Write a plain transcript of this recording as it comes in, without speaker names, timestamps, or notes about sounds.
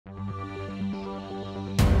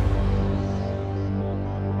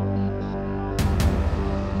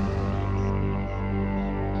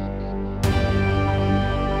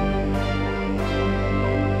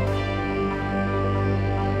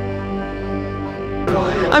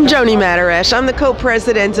I'm Joni Mataresh. I'm the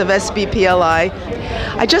co-president of SBPLI.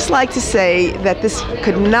 I'd just like to say that this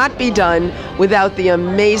could not be done without the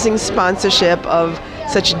amazing sponsorship of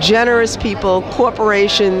such generous people.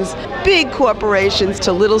 Corporations, big corporations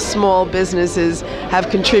to little small businesses have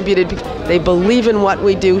contributed. They believe in what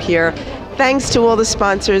we do here. Thanks to all the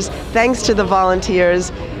sponsors, thanks to the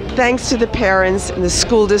volunteers, thanks to the parents and the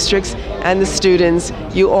school districts and the students.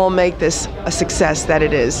 You all make this a success that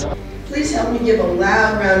it is. Please help me give a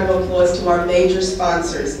loud round of applause to our major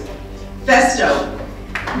sponsors. Festo,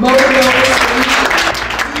 Motorola Solutions,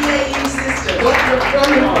 BAE Systems, Northrop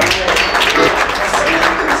Grumman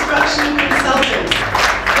Construction Consultants,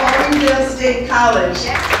 Farmingdale State College,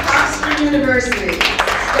 Oxford University,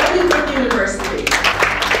 Stony Brook University,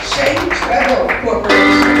 Shea Treble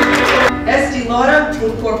Corporation, Estee Lauder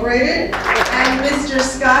Incorporated, and Mr.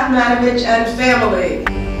 Scott Matovich and family.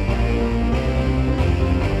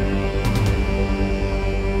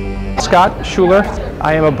 Scott Schuler.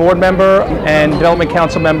 I am a board member and development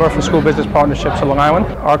council member for School Business Partnerships of Long Island.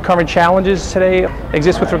 Our current challenges today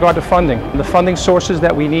exist with regard to funding. The funding sources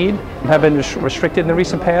that we need have been restricted in the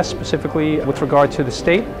recent past, specifically with regard to the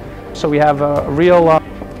state. So we have a real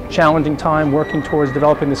challenging time working towards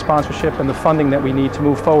developing the sponsorship and the funding that we need to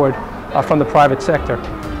move forward from the private sector.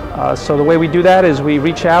 So the way we do that is we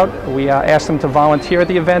reach out, we ask them to volunteer at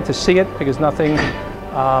the event to see it, because nothing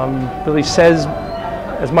really says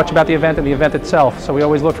as much about the event and the event itself. So we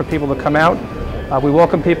always look for people to come out. We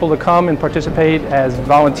welcome people to come and participate as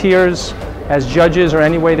volunteers, as judges, or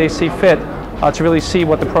any way they see fit to really see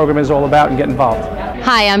what the program is all about and get involved.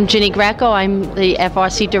 Hi, I'm Ginny Greco. I'm the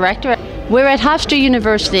FRC director. We're at Hofstra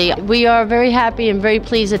University. We are very happy and very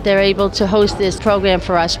pleased that they're able to host this program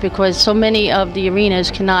for us, because so many of the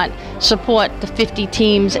arenas cannot support the 50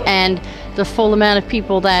 teams and the full amount of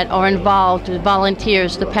people that are involved, the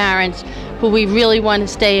volunteers, the parents, who we really want to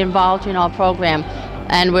stay involved in our program.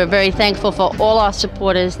 And we're very thankful for all our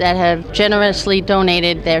supporters that have generously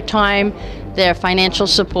donated their time, their financial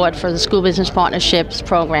support for the School Business Partnerships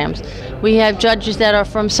programs. We have judges that are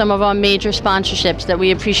from some of our major sponsorships that we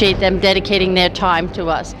appreciate them dedicating their time to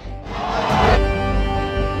us.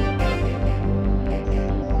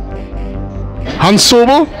 Hans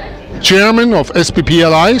Sobel, Chairman of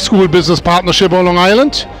SBPLI, School Business Partnership on Long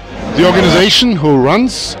Island, the organization who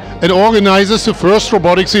runs and organizes the first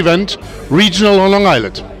robotics event regional on Long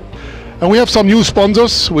Island. And we have some new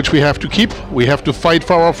sponsors which we have to keep. We have to fight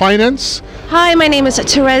for our finance. Hi, my name is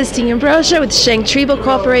Therese D'Ambrosio with Shea Treble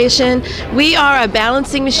Corporation. We are a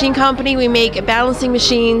balancing machine company. We make balancing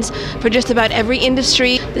machines for just about every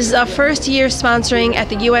industry. This is our first year sponsoring at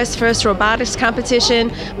the U.S. First Robotics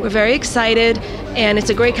Competition. We're very excited, and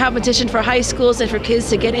it's a great competition for high schools and for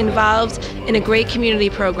kids to get involved in a great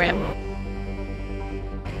community program.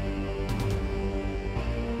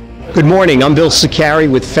 Good morning, I'm Bill Sicari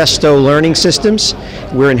with Festo Learning Systems.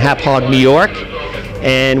 We're in Hauppauge, New York,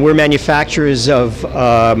 and we're manufacturers of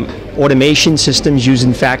automation systems used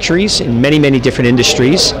in factories in many, many different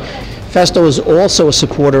industries. Festo is also a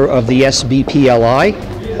supporter of the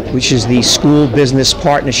SBPLI, which is the School Business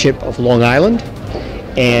Partnership of Long Island.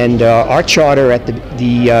 And our charter at the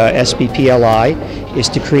SBPLI is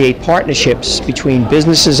to create partnerships between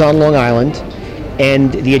businesses on Long Island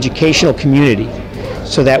and the educational community,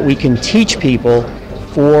 so that we can teach people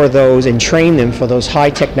for those and train them for those high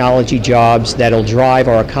technology jobs that'll drive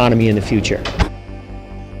our economy in the future.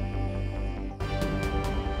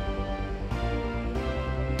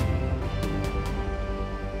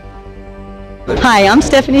 Hi, I'm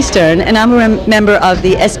Stephanie Stern, and I'm a member of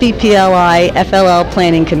the SBPLI FLL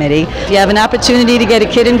Planning Committee. If you have an opportunity to get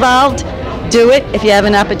a kid involved, do it. If you have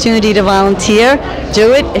an opportunity to volunteer,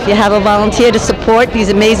 do it. If you have a volunteer to support these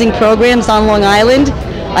amazing programs on Long Island,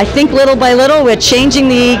 I think little by little we're changing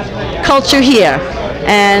the culture here,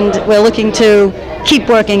 and we're looking to keep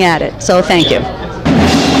working at it. So thank you.